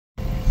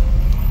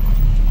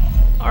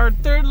Our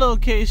third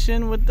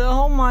location with the,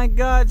 oh my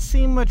god,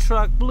 SEMA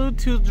truck,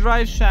 Bluetooth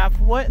drive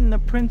shaft. What in the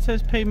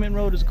Princess Pavement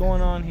Road is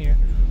going on here?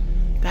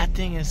 That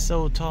thing is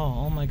so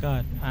tall, oh my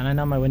god. And I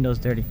know my window's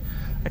dirty.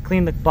 I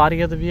cleaned the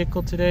body of the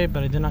vehicle today,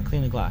 but I did not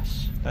clean the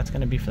glass. That's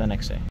gonna be for the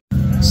next day.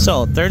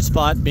 So, third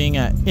spot being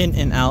at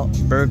In-N-Out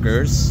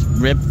Burgers.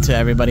 Rip to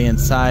everybody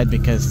inside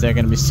because they're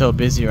gonna be so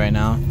busy right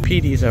now.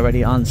 PD's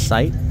already on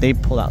site. They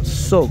pulled out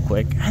so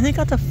quick. And they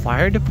got the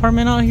fire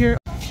department out here.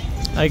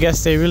 I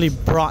guess they really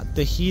brought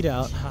the heat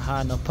out.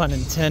 Haha, no pun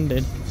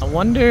intended. I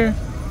wonder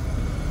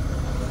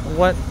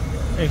what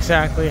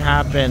exactly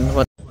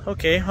happened.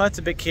 Okay, well that's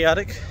a bit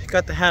chaotic.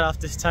 Got the hat off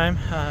this time.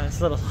 It's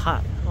a little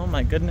hot. Oh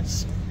my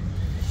goodness.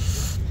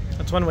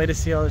 That's one way to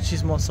see all the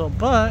chismoso.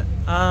 But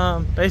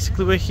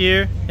basically we're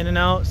here,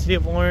 In-N-Out, City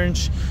of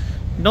Orange.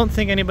 Don't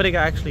think anybody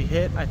got actually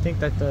hit. I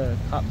think that the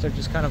cops are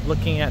just kind of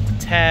looking at the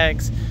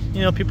tags.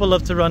 You know, people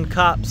love to run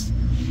cops.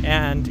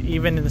 And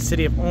even in the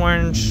City of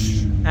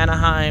Orange,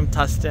 Anaheim,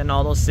 Tustin,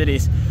 all those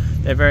cities,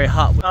 they're very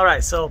hot. All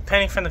right, so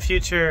painting from the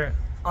future.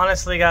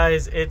 Honestly,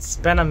 guys, it's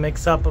been a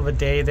mix-up of a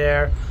day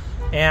there.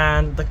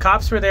 And the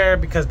cops were there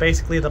because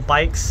basically the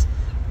bikes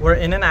were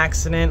in an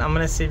accident. I'm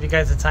gonna save you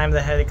guys the time, the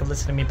headache of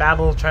listening to me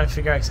babble, trying to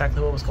figure out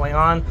exactly what was going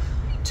on.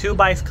 Two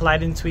bikes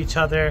collided into each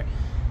other,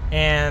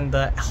 and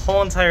the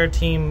whole entire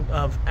team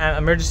of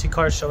emergency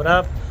cars showed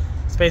up.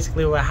 It's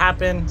basically what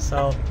happened.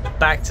 So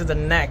back to the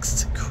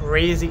next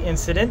crazy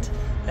incident,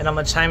 and I'm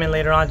gonna chime in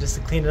later on just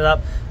to clean it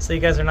up so you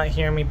guys are not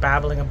hearing me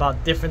babbling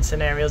about different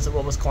scenarios of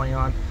what was going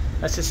on.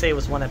 Let's just say it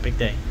was one epic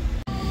day.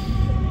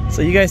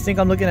 So you guys think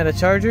I'm looking at a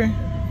Charger?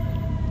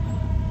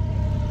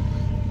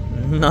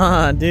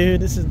 Nah,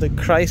 dude, this is the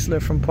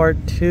Chrysler from part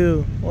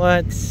 2.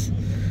 What?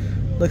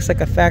 Looks like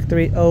a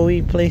factory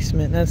OE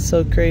placement. That's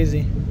so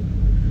crazy.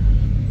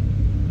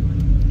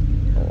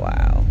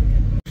 Wow.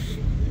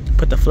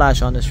 Put the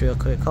flash on this real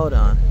quick. Hold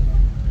on.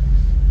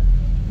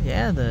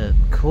 Yeah, the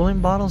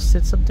coolant bottle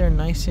sits up there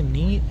nice and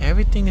neat.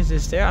 Everything is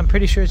just there. I'm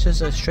pretty sure it's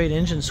just a straight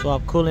engine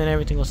swap. Coolant,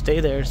 everything will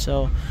stay there.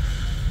 So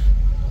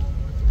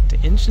the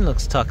engine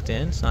looks tucked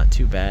in. It's not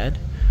too bad.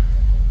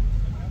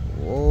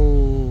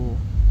 Whoa.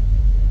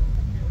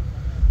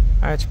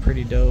 That's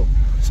pretty dope.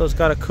 So it's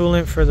got a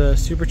coolant for the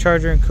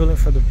supercharger and coolant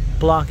for the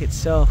block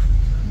itself.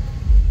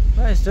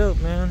 That's dope,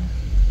 man.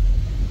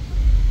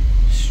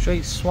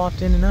 Straight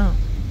swapped in and out.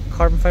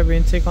 Carbon fiber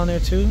intake on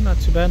there too. Not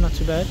too bad, not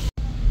too bad.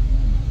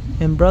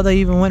 And brother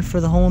even went for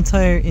the whole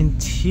entire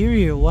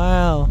interior.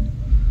 Wow.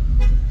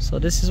 So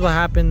this is what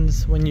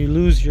happens when you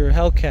lose your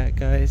Hellcat,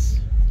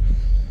 guys.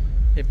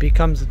 It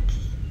becomes a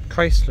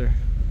Chrysler.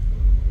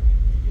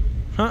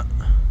 Huh?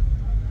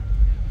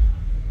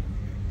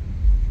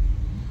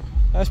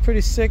 That's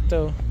pretty sick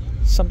though.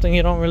 Something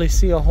you don't really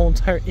see, a whole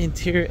entire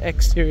interior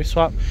exterior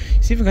swap.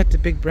 It's even got the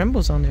big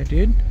Brembos on there,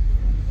 dude.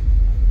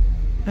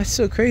 That's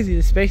so crazy.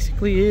 This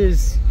basically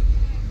is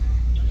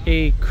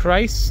a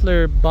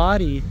Chrysler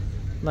body,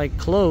 like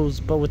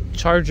closed, but with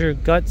Charger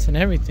guts and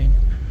everything.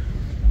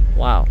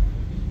 Wow.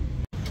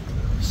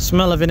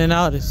 Smell of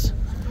In-N-Out is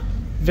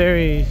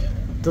very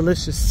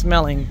delicious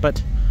smelling,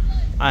 but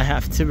I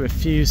have to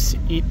refuse to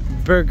eat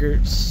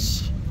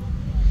burgers.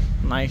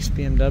 Nice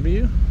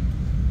BMW.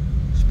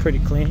 Pretty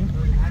clean.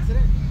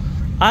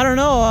 I don't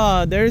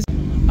know, there's...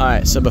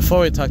 Alright, so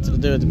before we talk to the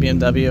dude with the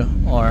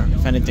BMW, or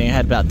if anything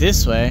head about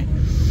this way,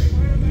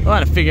 I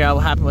want to figure out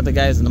what happened with the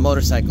guys in the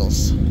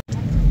motorcycles.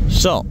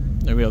 So,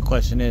 the real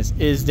question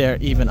is there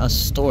even a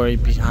story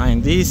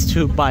behind these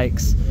two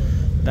bikes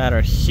that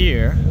are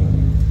here?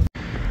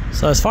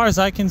 So as far as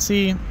I can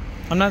see,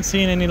 I'm not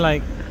seeing any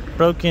like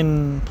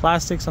broken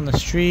plastics on the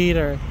street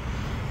or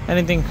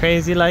anything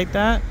crazy like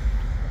that.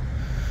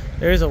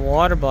 There's a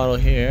water bottle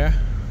here.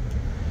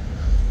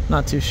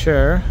 Not too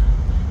sure.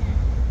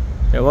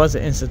 There was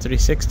an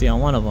Insta360 on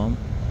one of them.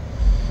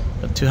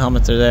 The two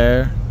helmets are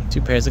there. Two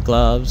pairs of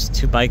gloves.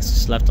 Two bikes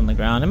just left on the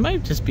ground. It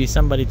might just be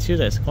somebody too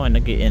that's going to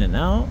get in and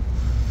out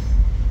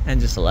and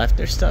just left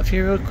their stuff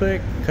here real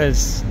quick.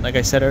 Because like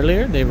I said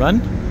earlier, they run.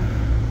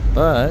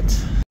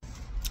 But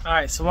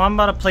alright, so what I'm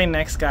about to play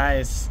next,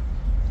 guys,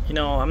 you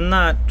know, I'm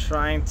not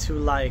trying to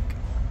like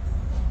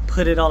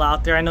put it all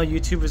out there. I know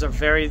YouTubers are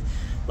very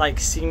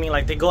like see me,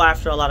 like they go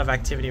after a lot of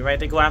activity, right?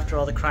 They go after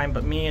all the crime,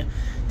 but me,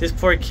 this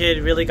poor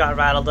kid really got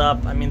rattled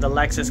up. I mean, the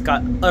Lexus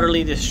got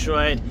utterly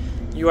destroyed.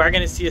 You are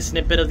going to see a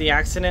snippet of the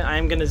accident.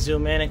 I'm going to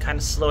zoom in and kind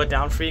of slow it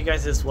down for you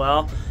guys as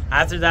well.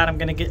 After that, I'm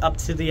going to get up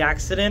to the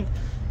accident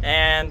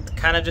and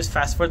kind of just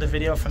fast forward the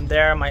video from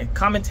there, my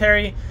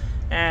commentary.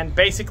 And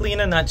basically,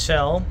 in a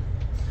nutshell,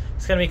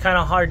 it's going to be kind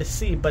of hard to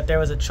see, but there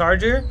was a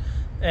Charger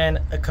and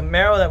a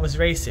Camaro that was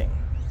racing.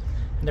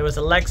 And there was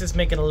a Lexus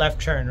making a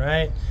left turn,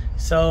 right?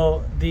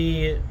 So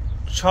the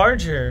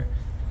Charger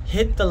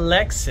hit the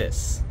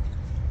Lexus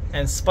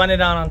and spun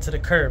it out onto the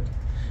curb.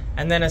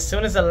 And then as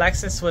soon as the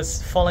Lexus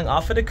was falling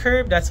off of the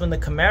curb, that's when the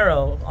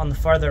Camaro on the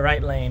farther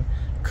right lane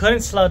couldn't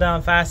slow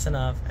down fast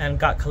enough and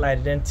got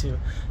collided into.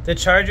 The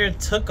Charger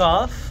took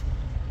off,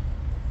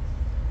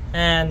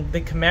 and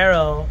the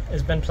Camaro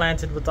has been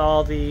planted with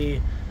all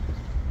the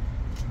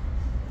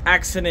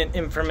accident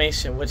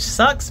information, which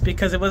sucks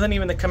because it wasn't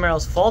even the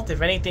Camaro's fault.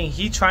 If anything,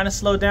 he trying to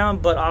slow down,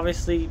 but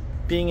obviously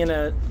being in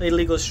a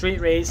illegal street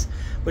race,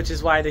 which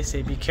is why they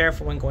say be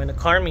careful when going to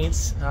car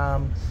meets.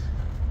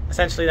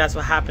 Essentially that's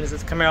what happened, is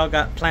this Camaro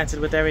got planted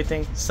with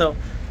everything. So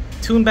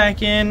tune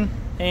back in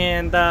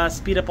and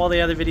speed up all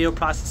the other video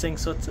processing,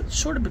 so it's a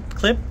shorter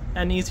clip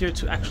and easier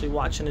to actually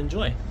watch and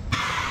enjoy.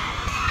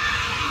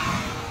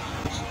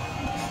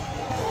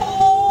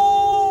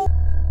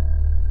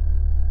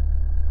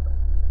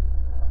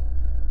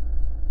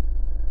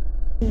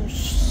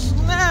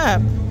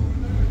 Snap!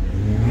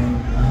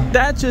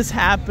 That just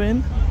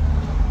happened.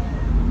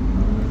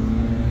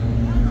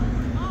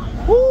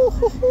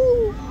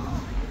 Woo-hoo-hoo.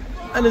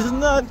 That is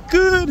not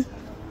good.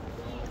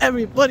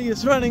 Everybody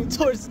is running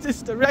towards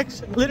this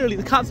direction. Literally,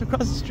 the cops are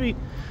across the street.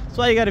 That's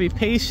why you gotta be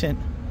patient.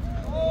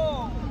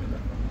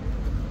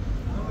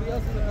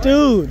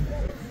 Dude.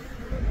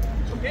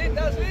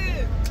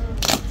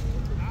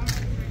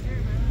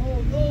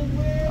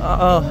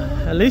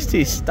 Uh-oh, at least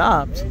he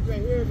stopped.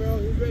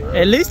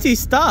 At least he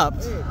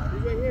stopped.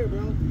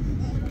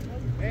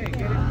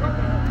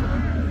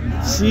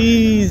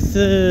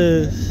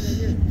 Jesus.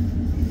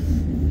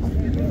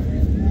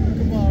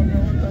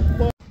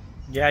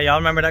 Yeah, y'all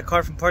remember that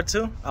car from part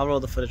 2? I'll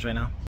roll the footage right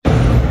now.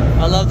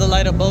 I love the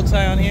light up bow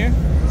tie on here.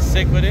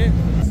 Sick with it.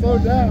 Slow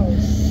down.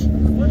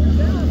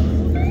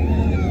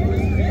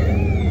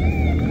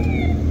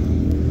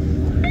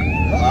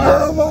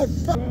 Oh my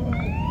God.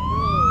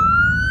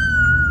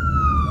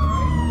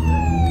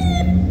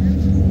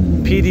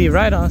 PD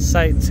right on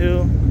site too.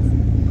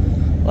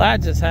 Well,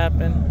 that just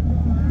happened.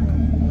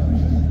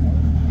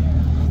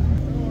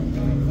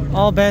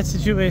 All bad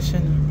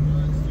situation.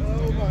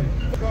 Oh my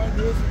God,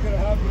 this is gonna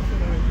happen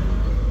tonight.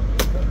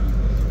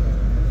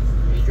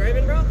 You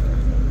driving, bro?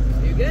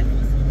 Are you good?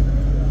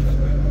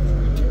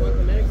 You want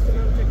the medics to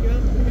come out and check you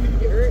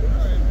out? You hurt?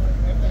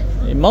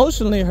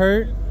 Emotionally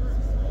hurt.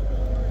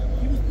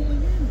 He was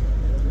pulling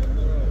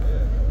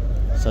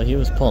in. So he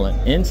was pulling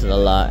into the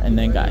lot and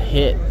then got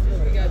hit.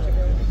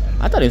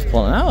 I thought he was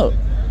pulling out.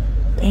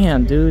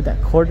 Damn, dude,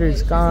 that quarter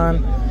is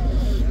gone.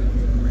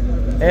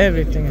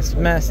 Everything is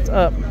messed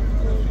up.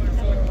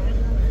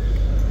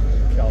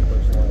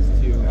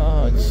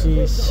 Oh,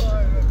 jeez.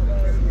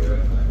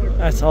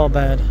 That's all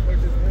bad.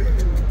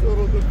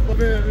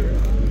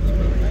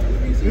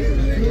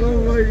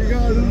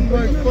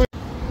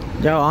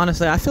 Yo,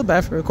 honestly, I feel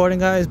bad for recording,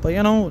 guys, but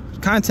you know,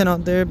 content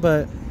out there,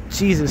 but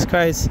Jesus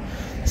Christ.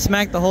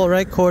 Smacked the whole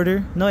right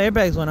quarter. No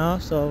airbags went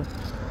off, so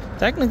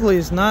technically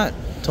it's not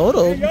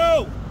totaled.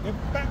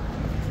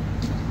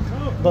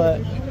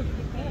 But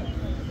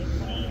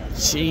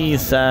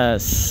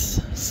Jesus.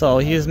 So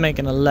he was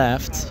making a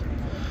left.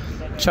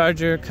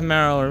 Charger,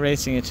 Camaro were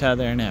racing each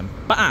other, and then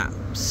bam!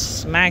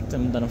 Smacked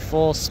him, done a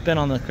full spin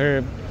on the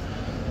curb.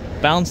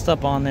 Bounced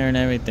up on there and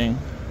everything.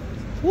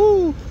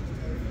 Woo!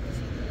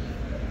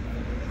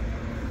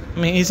 I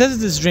mean, he says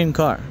it's his dream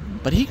car,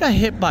 but he got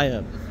hit by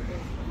a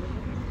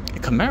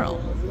Camaro.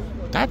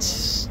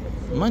 That's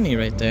money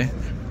right there.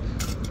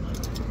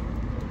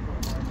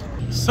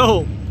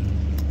 So,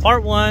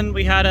 part 1,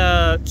 we had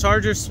a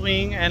Charger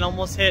swing and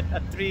almost hit a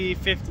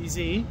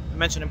 350Z. I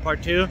mentioned in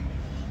part 2.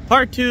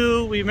 Part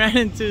 2, we ran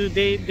into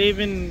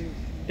Damon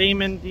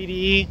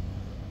DDE.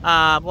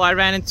 Well, I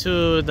ran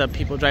into the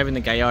people driving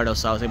the Gallardo,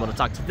 so I was able to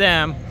talk to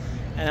them.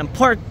 And then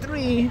part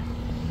 3,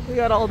 we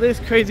got all this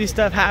crazy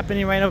stuff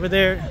happening right over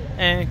there.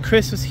 And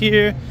Chris was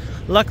here.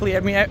 Luckily, I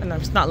mean,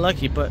 it's not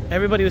lucky, but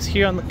everybody was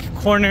here on the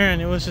corner,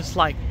 and it was just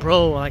like,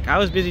 bro, like I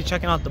was busy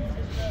checking out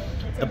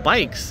the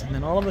bikes, and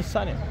then all of a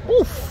sudden,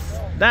 oof,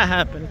 that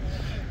happened.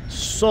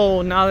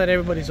 So now that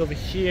everybody's over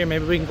here,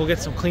 maybe we can go get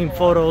some clean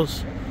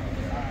photos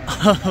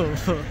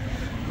of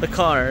the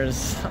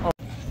cars.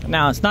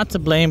 Now, it's not to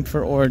blame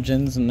for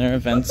Origins and their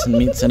events and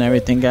meets and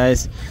everything,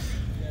 guys,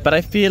 but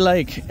I feel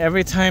like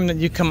every time that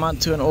you come out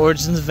to an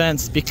Origins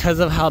event, because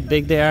of how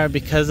big they are,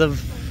 because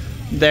of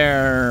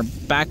their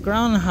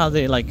background, how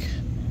they like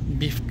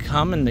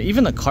become, and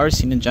even the car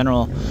scene in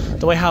general,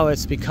 the way how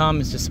it's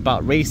become is just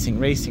about racing.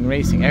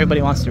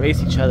 Everybody wants to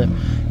race each other,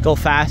 go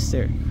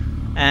faster,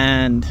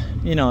 and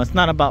you know, it's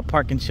not about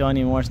park and show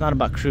anymore. It's not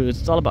about cruise.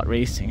 It's all about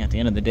racing at the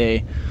end of the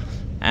day.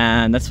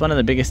 And that's one of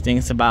the biggest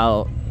things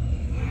about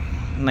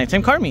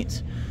nighttime car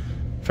meets.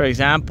 For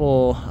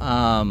example,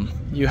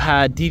 you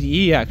had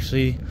DDE,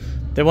 actually,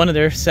 one of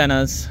their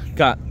Sennas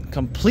got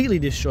completely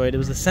destroyed. It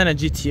was the Senna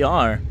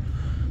GTR,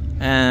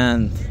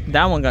 and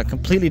that one got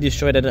completely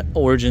destroyed at an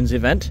Origins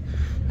event,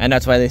 and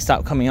that's why they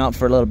stopped coming out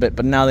for a little bit.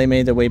 But now they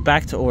made their way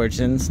back to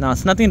Origins. Now,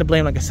 it's nothing to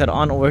blame, like I said,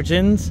 on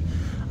Origins.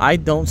 I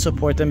don't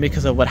support them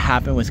because of what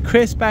happened with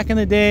Chris back in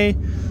the day,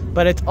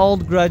 but it's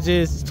old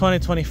grudges. It's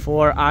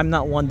 2024. I'm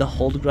not one to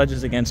hold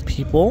grudges against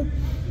people.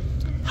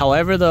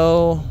 However,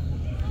 though,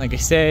 like I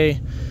say,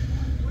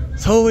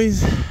 it's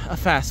always a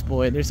fast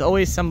boy. There's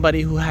always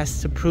somebody who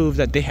has to prove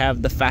that they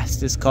have the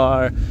fastest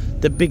car,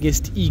 the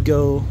biggest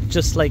ego,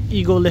 just like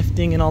ego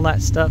lifting and all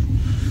that stuff.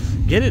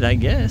 Get it, I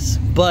guess.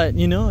 But,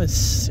 you know, it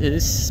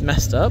is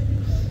messed up.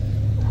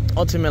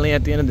 ultimately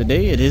at the end of the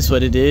day, it is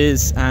what it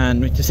is,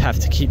 and we just have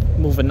to keep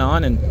moving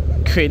on and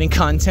creating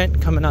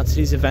content, coming out to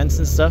these events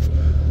and stuff.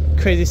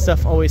 Crazy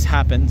stuff always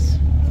happens.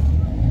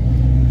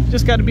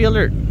 Just got to be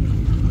alert.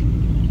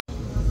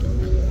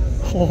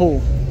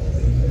 Oh,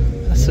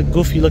 that's a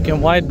goofy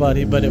looking wide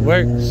body, but it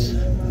works.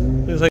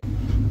 Looks like,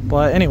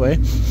 but anyway,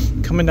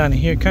 coming down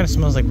here, it kind of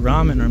smells like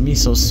ramen or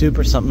miso soup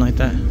or something like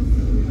that.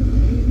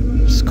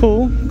 It's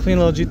cool. Clean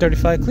little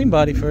G35, clean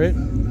body for it.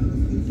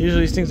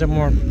 Usually these things are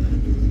more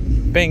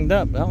banged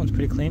up. That one's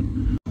pretty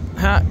clean.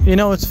 You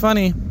know, it's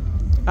funny.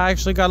 I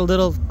actually got a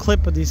little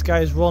clip of these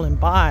guys rolling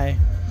by.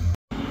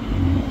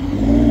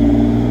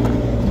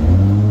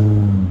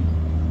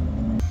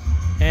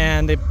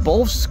 And they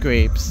both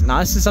scrapes. Now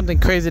this is something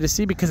crazy to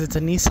see because it's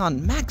a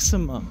Nissan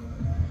Maxima.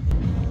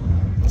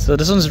 So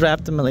this one's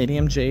wrapped in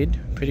Millennium Jade.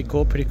 Pretty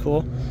cool, pretty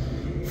cool.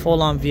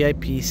 Full on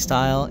VIP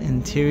style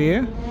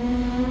interior.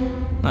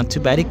 Not too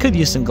bad. He could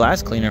use some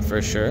glass cleaner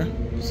for sure.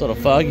 It's a little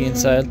foggy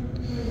inside.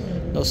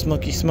 No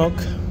smoky smoke.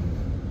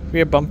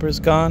 Rear bumper's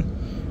gone.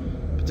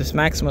 But this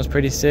Maxima's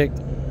pretty sick.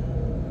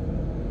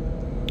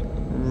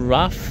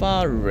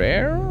 Rafa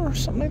Rare or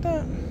something like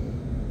that.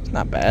 It's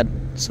not bad.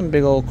 Some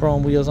big old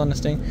chrome wheels on this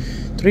thing.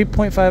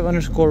 3.5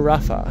 _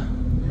 Rafa.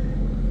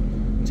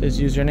 It says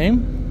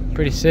username.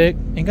 Pretty sick.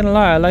 Ain't gonna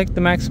lie, I like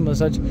the Maxima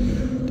such.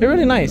 They're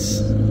really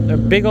nice. They're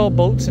big old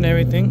boats and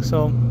everything.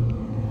 So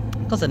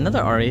there's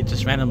another R8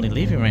 just randomly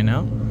leaving right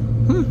now.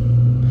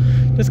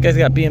 This guy's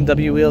got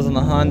BMW wheels on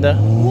the Honda.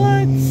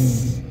 What?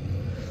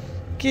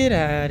 Get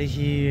out of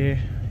here.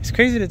 It's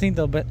crazy to think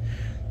though, but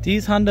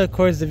these Honda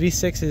Accords, the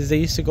V6s, they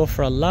used to go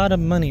for a lot of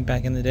money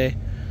back in the day.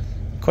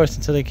 Of course,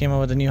 until they came out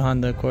with the new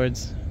Honda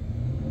Accords.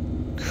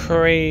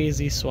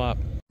 Crazy swap.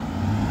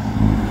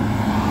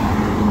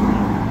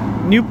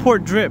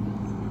 Newport Drip.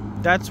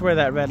 That's where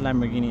that red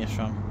Lamborghini is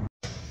from.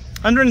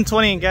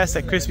 120 in gas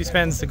that Crispy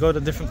spends to go to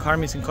different car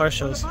meets and car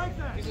shows.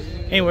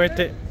 Ain't worth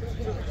it.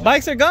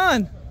 Bikes are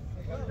gone.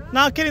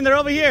 Not kidding, they're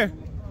over here.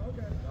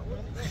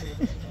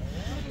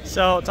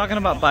 So, talking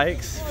about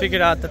bikes,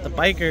 figured out that the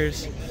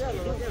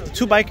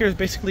two bikers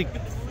basically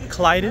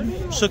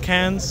collided, shook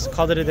hands,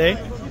 called it a day.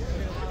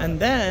 And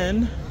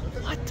then,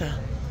 what the?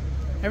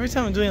 Every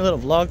time I'm doing a little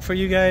vlog for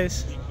you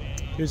guys,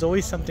 there's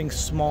always something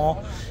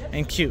small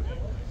and cute.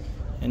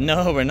 And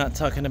no, we're not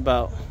talking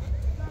about,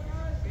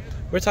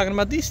 we're talking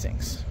about these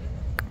things.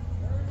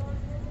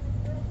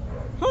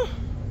 Huh.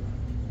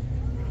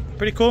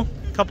 Pretty cool.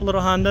 Couple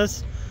little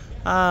Hondas.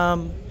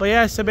 But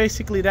yeah, so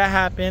basically that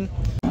happened.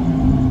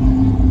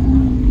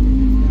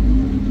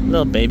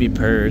 Little baby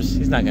purrs.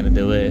 He's not gonna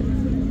do it.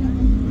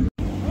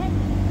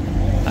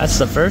 That's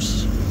the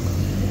first.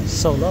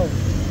 So low.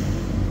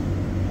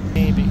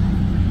 Maybe.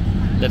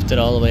 Lift it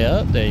all the way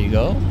up. There you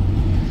go.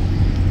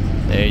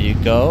 There you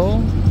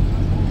go.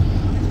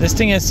 This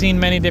thing has seen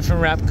many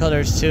different wrap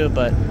colors too,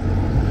 but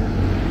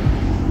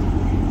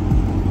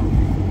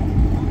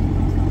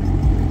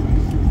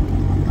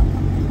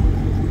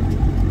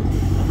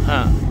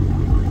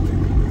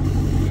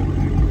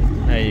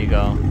there you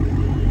go.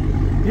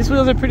 These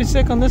wheels are pretty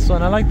sick on this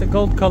one. I like the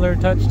gold color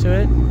touch to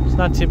it. It's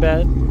not too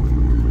bad.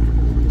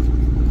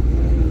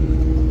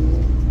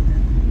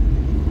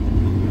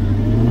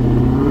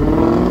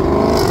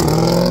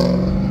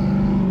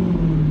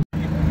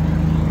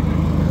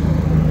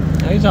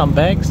 These on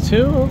bags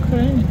too?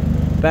 Okay.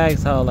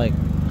 Bags how like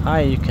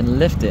high you can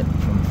lift it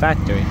from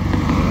factory.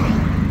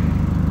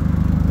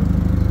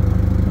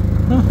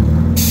 Huh.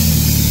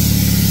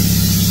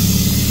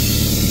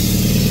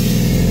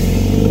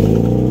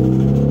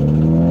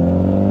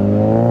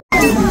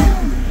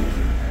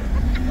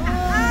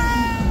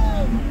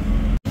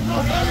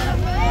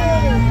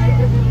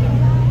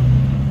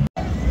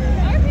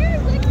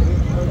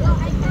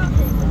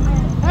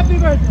 Happy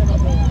birthday, my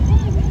boy.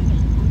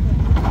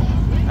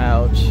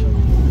 Ouch.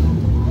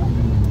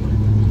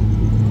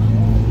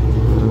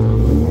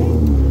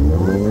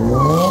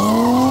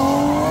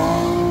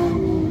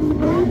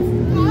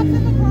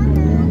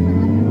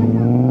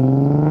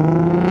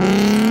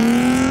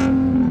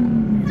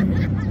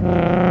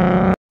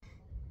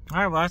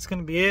 Alright, well that's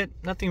gonna be it.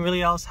 Nothing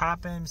really else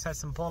happened besides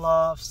some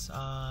pull-offs. You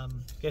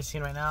guys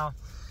seen right now.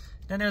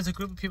 Then there was a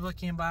group of people that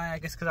came by. I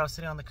guess because I was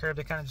sitting on the curb,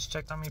 they kind of just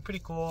checked on me.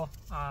 Pretty cool.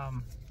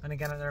 And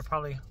again, they're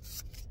probably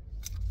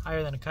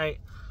higher than a kite.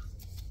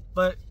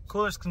 But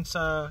coolest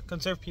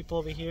conserve people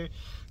over here.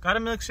 Got a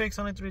milkshake, it's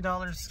only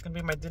 $3. It's gonna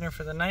be my dinner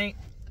for the night.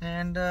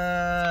 And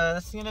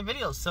that's the end of the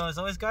video. So as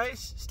always,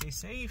 guys, stay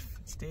safe,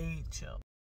 stay chill.